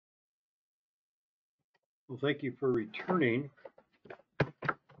Well, thank you for returning.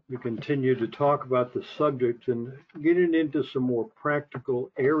 We continue to talk about the subject and getting into some more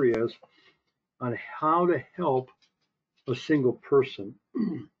practical areas on how to help a single person.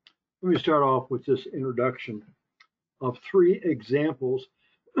 Let me start off with this introduction of 3 examples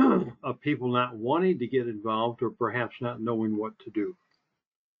of people not wanting to get involved or perhaps not knowing what to do.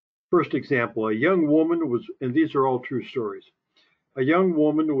 First example, a young woman was, and these are all true stories. A young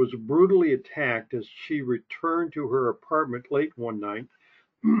woman was brutally attacked as she returned to her apartment late one night.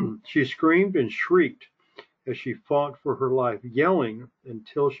 She screamed and shrieked as she fought for her life, yelling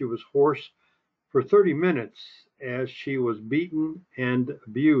until she was hoarse for 30 minutes as she was beaten and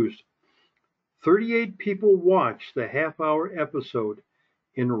abused. 38 people watched the half-hour episode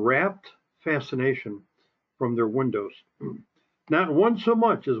in rapt fascination from their windows. Not one so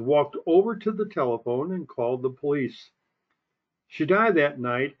much as walked over to the telephone and called the police. She died that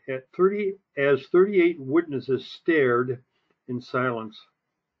night as 38 witnesses stared in silence.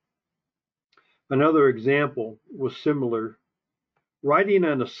 Another example was similar. Riding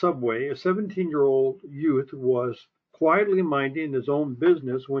on a subway, a 17-year-old youth was quietly minding his own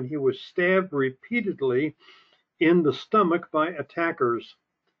business when he was stabbed repeatedly in the stomach by attackers.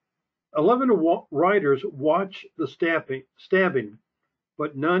 11 riders watched the stabbing,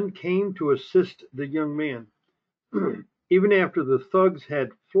 but none came to assist the young man. Even after the thugs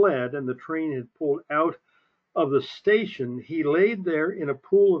had fled and the train had pulled out of the station, he laid there in a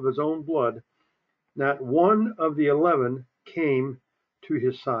pool of his own blood. Not one of the 11 came to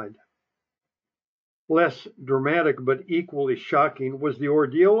his side. Less dramatic but equally shocking was the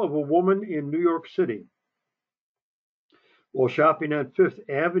ordeal of a woman in New York City. While shopping on Fifth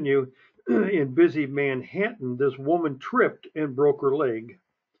Avenue in busy Manhattan, this woman tripped and broke her leg.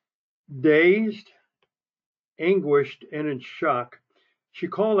 Dazed, anguished, and in shock, she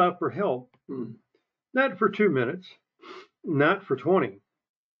called out for help. Not for 2 minutes, not for 20,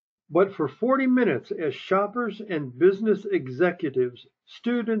 but for 40 minutes as shoppers and business executives,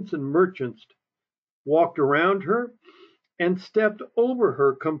 students and merchants walked around her and stepped over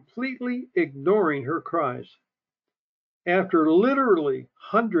her, completely ignoring her cries. After literally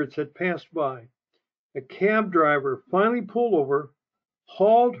hundreds had passed by, a cab driver finally pulled over,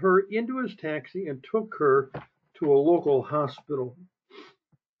 hauled her into his taxi, and took her to a local hospital.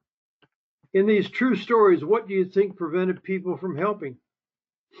 In these true stories, what do you think prevented people from helping?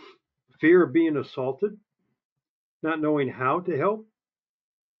 Fear of being assaulted? Not knowing how to help?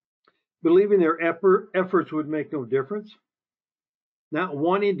 Believing their efforts would make no difference? Not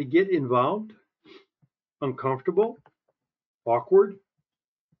wanting to get involved? Uncomfortable? Awkward?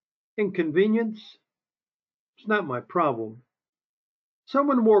 Inconvenience? It's not my problem.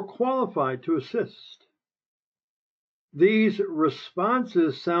 Someone more qualified to assist. These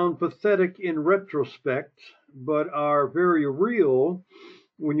responses sound pathetic in retrospect, but are very real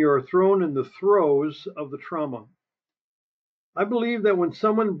when you are thrown in the throes of the trauma. I believe that when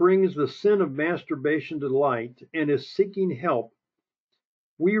someone brings the sin of masturbation to light and is seeking help,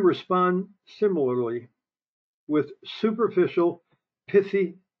 we respond similarly with superficial,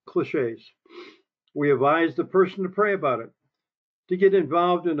 pithy cliches. We advise the person to pray about it, to get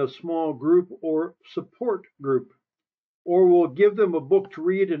involved in a small group or support group, or we'll give them a book to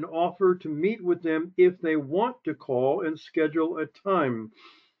read and offer to meet with them if they want to call and schedule a time,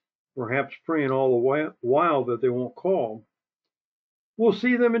 perhaps praying all the while that they won't call. We'll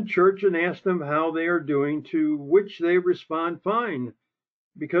see them in church and ask them how they are doing, to which they respond fine,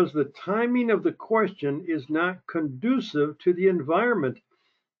 because the timing of the question is not conducive to the environment,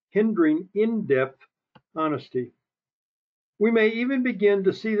 hindering in-depth honesty. We may even begin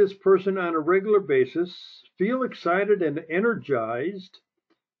to see this person on a regular basis, feel excited and energized,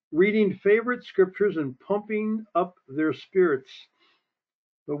 reading favorite scriptures and pumping up their spirits.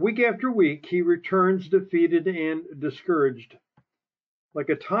 But week after week, he returns defeated and discouraged. Like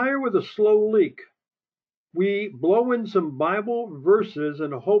a tire with a slow leak, we blow in some Bible verses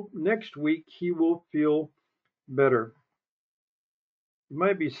and hope next week he will feel better. You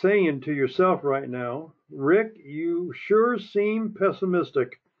might be saying to yourself right now, Rick, you sure seem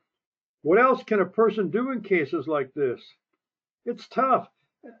pessimistic. What else can a person do in cases like this? It's tough,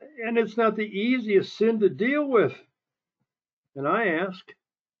 and it's not the easiest sin to deal with. And I ask,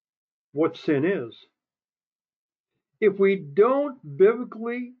 what sin is? If we don't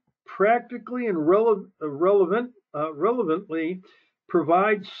biblically, practically, and relevantly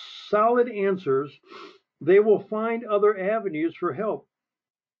provide solid answers, they will find other avenues for help.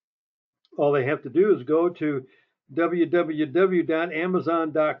 All they have to do is go to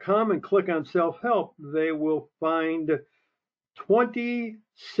www.amazon.com and click on self-help. They will find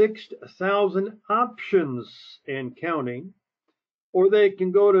 26,000 options and counting, or they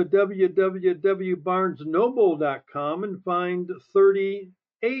can go to www.barnesnoble.com and find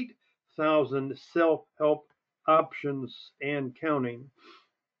 38,000 self-help options and counting.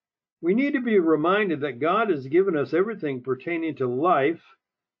 We need to be reminded that God has given us everything pertaining to life,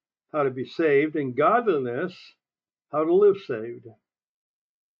 how to be saved, and godliness, how to live saved.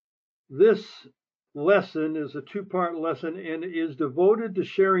 This lesson is a two-part lesson and is devoted to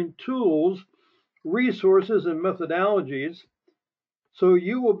sharing tools, resources, and methodologies so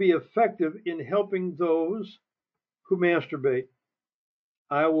you will be effective in helping those who masturbate.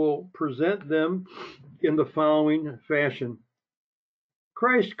 I will present them in the following fashion.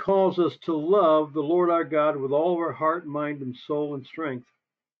 Christ calls us to love the Lord our God with all of our heart, mind, and soul and strength.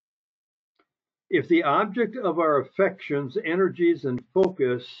 If the object of our affections, energies, and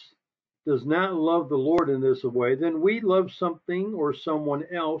focus does not love the Lord in this way, then we love something or someone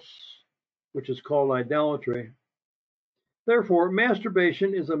else, which is called idolatry. Therefore,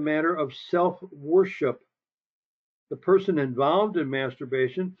 masturbation is a matter of self-worship. The person involved in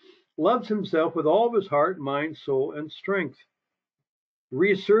masturbation loves himself with all of his heart, mind, soul, and strength.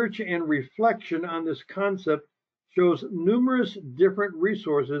 Research and reflection on this concept shows numerous different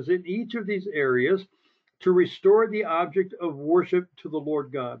resources in each of these areas to restore the object of worship to the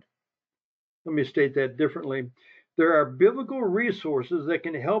Lord God. Let me state that differently. There are biblical resources that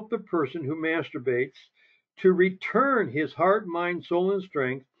can help the person who masturbates to return his heart, mind, soul, and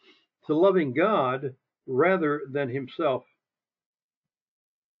strength to loving God rather than himself.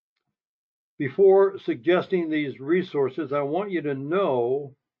 Before suggesting these resources, I want you to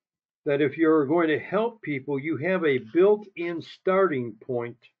know that if you're going to help people, you have a built-in starting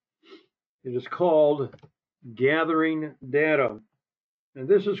point. It is called gathering data. And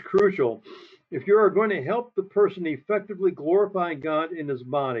this is crucial. If you are going to help the person effectively glorify God in his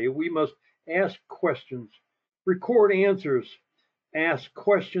body, we must ask questions, record answers, ask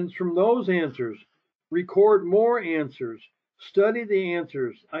questions from those answers, record more answers, study the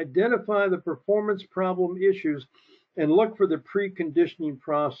answers, identify the performance problem issues, and look for the preconditioning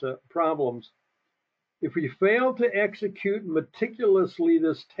problems. If we fail to execute meticulously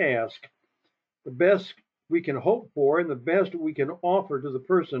this task, the best we can hope for and the best we can offer to the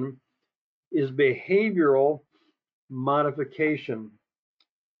person is behavioral modification.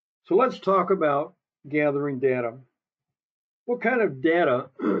 So let's talk about gathering data. What kind of data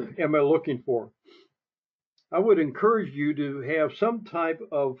am I looking for? I would encourage you to have some type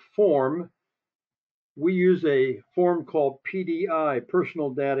of form. We use a form called PDI,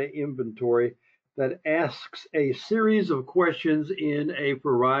 Personal Data Inventory, that asks a series of questions in a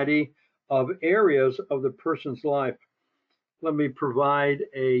variety of areas of the person's life. Let me provide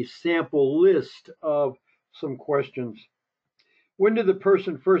a sample list of some questions. When did the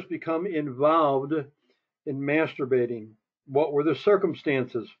person first become involved in masturbating? What were the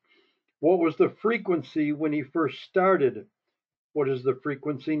circumstances? What was the frequency when he first started? What is the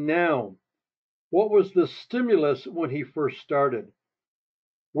frequency now? What was the stimulus when he first started?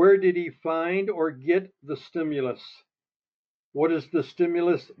 Where did he find or get the stimulus? What is the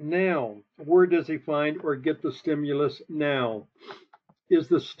stimulus now? Where does he find or get the stimulus now? Is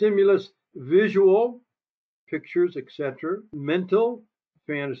the stimulus visual, pictures, etc., mental,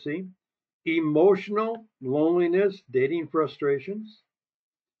 fantasy, emotional, loneliness, dating frustrations?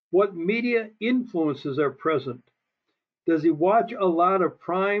 What media influences are present? Does he watch a lot of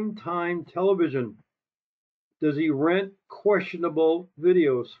prime time television? Does he rent questionable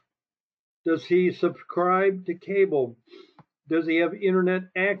videos? Does he subscribe to cable? Does he have internet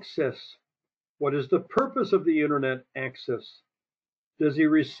access? What is the purpose of the internet access? Does he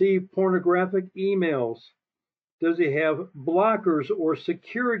receive pornographic emails? Does he have blockers or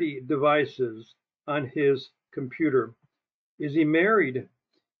security devices on his computer? Is he married?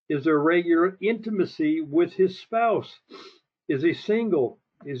 Is there regular intimacy with his spouse? Is he single?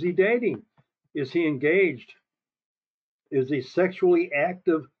 Is he dating? Is he engaged? Is he sexually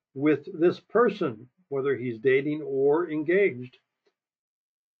active with this person, whether he's dating or engaged?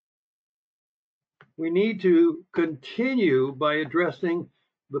 We need to continue by addressing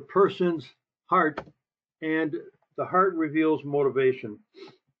the person's heart, and the heart reveals motivation.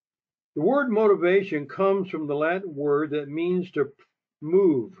 The word motivation comes from the Latin word that means to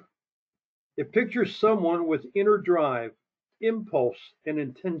move. It pictures someone with inner drive, impulse, and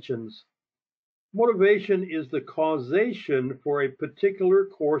intentions. Motivation is the causation for a particular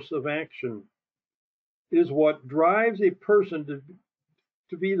course of action. It is what drives a person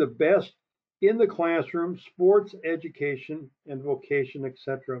to be the best in the classroom, sports, education, and vocation,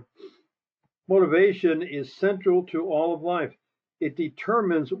 etc. Motivation is central to all of life. It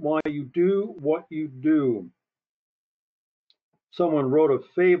determines why you do what you do. Someone wrote a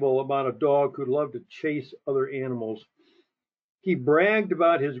fable about a dog who loved to chase other animals. He bragged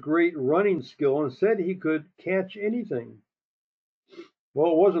about his great running skill and said he could catch anything.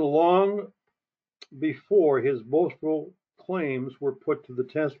 Well, it wasn't long before his boastful claims were put to the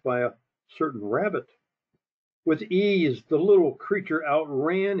test by a certain rabbit. With ease, the little creature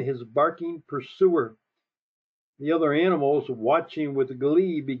outran his barking pursuer. The other animals, watching with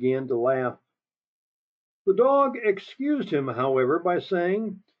glee, began to laugh. The dog excused him, however, by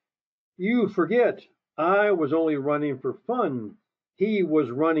saying, "You forget, I was only running for fun. He was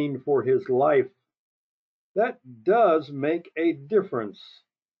running for his life." That does make a difference.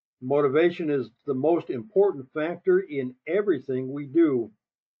 Motivation is the most important factor in everything we do.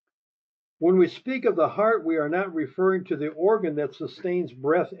 When we speak of the heart, we are not referring to the organ that sustains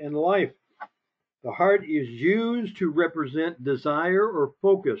breath and life. The heart is used to represent desire or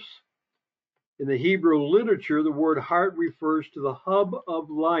focus. In the Hebrew literature, the word heart refers to the hub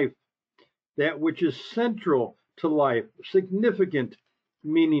of life, that which is central to life, significant,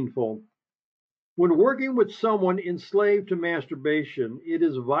 meaningful. When working with someone enslaved to masturbation, it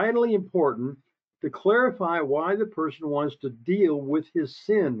is vitally important to clarify why the person wants to deal with his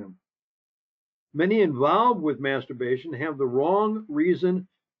sin. Many involved with masturbation have the wrong reason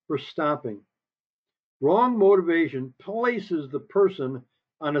for stopping. Wrong motivation places the person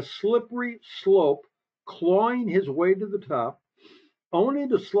on a slippery slope, clawing his way to the top, only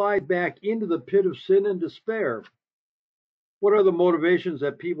to slide back into the pit of sin and despair. What are the motivations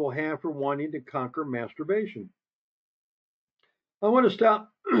that people have for wanting to conquer masturbation? I want to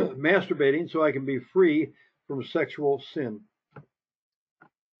stop masturbating so I can be free from sexual sin.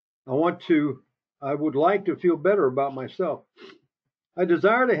 I would like to feel better about myself. I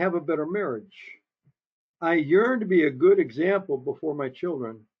desire to have a better marriage. I yearn to be a good example before my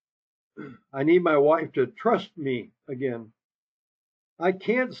children. I need my wife to trust me again. I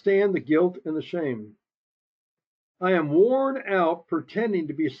can't stand the guilt and the shame. I am worn out pretending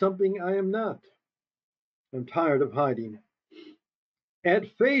to be something I am not. I'm tired of hiding. At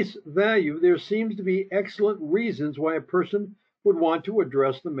face value, there seems to be excellent reasons why a person would want to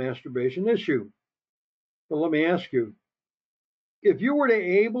address the masturbation issue. But let me ask you, if you were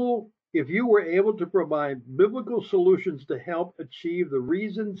able to provide biblical solutions to help achieve the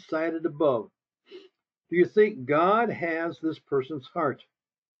reasons cited above, do you think God has this person's heart?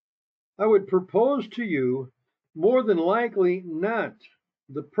 I would propose to you, more than likely not.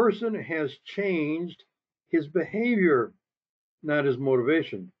 The person has changed his behavior, not his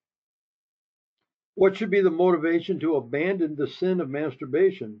motivation. What should be the motivation to abandon the sin of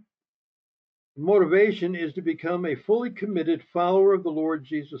masturbation? The motivation is to become a fully committed follower of the Lord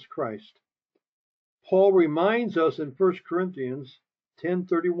Jesus Christ. Paul reminds us in 1 Corinthians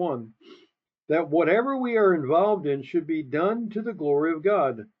 10:31 that whatever we are involved in should be done to the glory of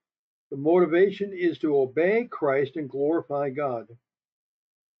God. The motivation is to obey Christ and glorify God.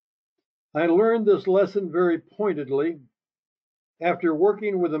 I learned this lesson very pointedly. After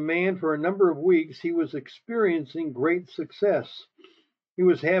working with a man for a number of weeks, he was experiencing great success. He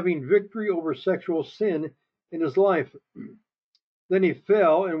was having victory over sexual sin in his life. Then he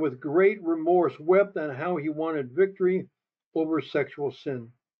fell and with great remorse wept on how he wanted victory over sexual sin.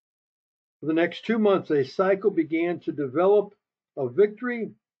 For the next 2 months, a cycle began to develop of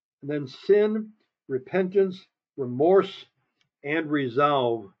victory, and then sin, repentance, remorse, and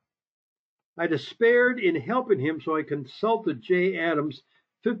resolve. I despaired in helping him, so I consulted J. Adams'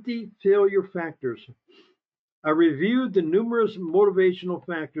 50 failure factors. I reviewed the numerous motivational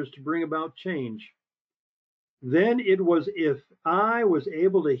factors to bring about change. Then it was if I was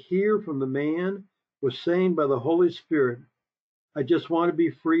able to hear from the man was saying by the Holy Spirit, I just want to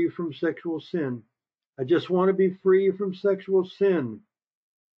be free from sexual sin. I just want to be free from sexual sin.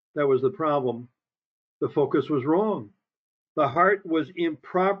 That was the problem. The focus was wrong. The heart was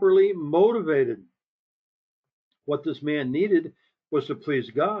improperly motivated. What this man needed was to please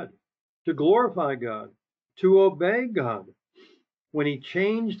God, to glorify God, to obey God. When he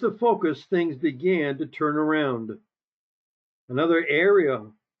changed the focus, things began to turn around. Another area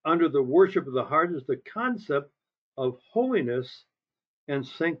under the worship of the heart is the concept of holiness and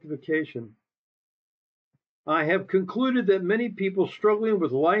sanctification. I have concluded that many people struggling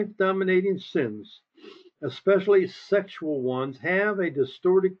with life-dominating sins, especially sexual ones, have a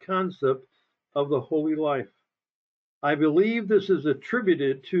distorted concept of the holy life. I believe this is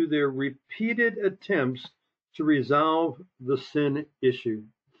attributed to their repeated attempts to resolve the sin issue.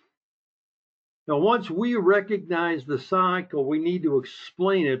 Now, once we recognize the cycle, we need to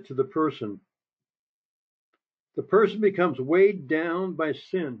explain it to the person. The person becomes weighed down by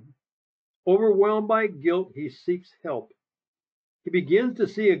sin. Overwhelmed by guilt, he seeks help. He begins to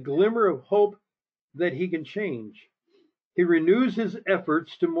see a glimmer of hope that he can change. He renews his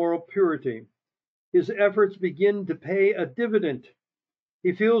efforts to moral purity. His efforts begin to pay a dividend.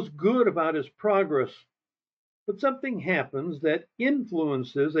 He feels good about his progress. But something happens that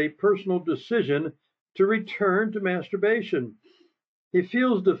influences a personal decision to return to masturbation. He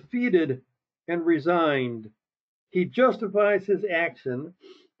feels defeated and resigned. He justifies his action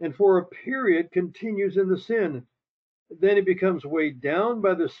and for a period continues in the sin. Then he becomes weighed down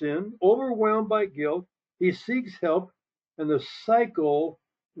by the sin, overwhelmed by guilt. He seeks help, and the cycle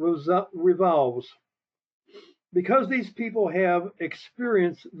revolves. Because these people have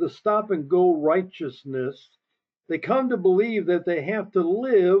experienced the stop and go righteousness, they come to believe that they have to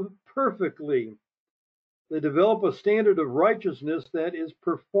live perfectly. They develop a standard of righteousness that is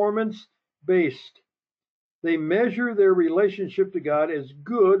performance based. They measure their relationship to God as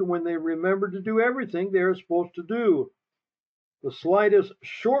good when they remember to do everything they are supposed to do. The slightest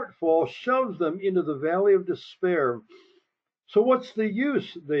shortfall shoves them into the valley of despair. So what's the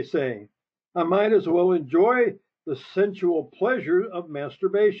use, they say? I might as well enjoy the sensual pleasure of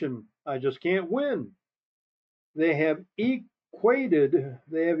masturbation. I just can't win. They have equated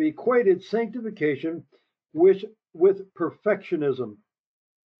sanctification with perfectionism.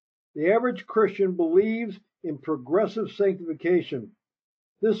 The average Christian believes in progressive sanctification.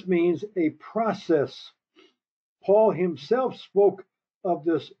 This means a process. Paul himself spoke of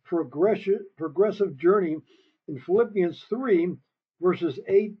this progressive journey in Philippians 3, verses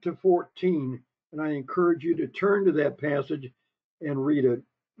 8 to 14. And I encourage you to turn to that passage and read it.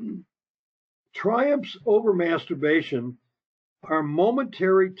 Triumphs over masturbation are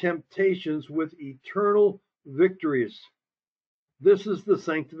momentary temptations with eternal victories. This is the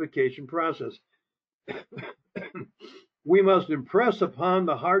sanctification process. We must impress upon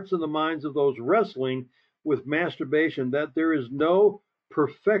the hearts and the minds of those wrestling with masturbation that there is no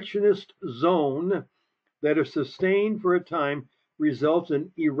perfectionist zone that, if sustained for a time, results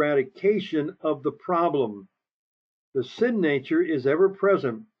in eradication of the problem. The sin nature is ever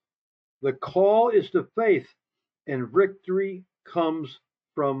present. The call is to faith, and victory comes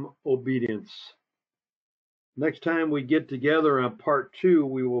from obedience. Next time we get together on part 2,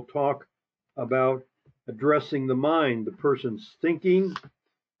 we will talk about addressing the mind, the person's thinking,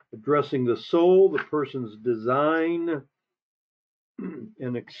 addressing the soul, the person's design,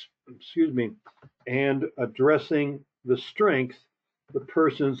 and addressing the strength, the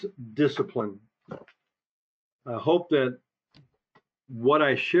person's discipline. I hope that what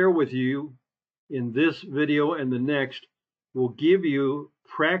I share with you in this video and the next will give you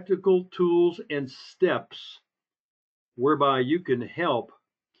practical tools and steps whereby you can help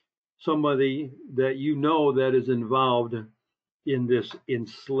somebody that you know that is involved in this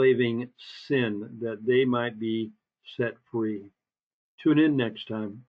enslaving sin, that they might be set free. Tune in next time.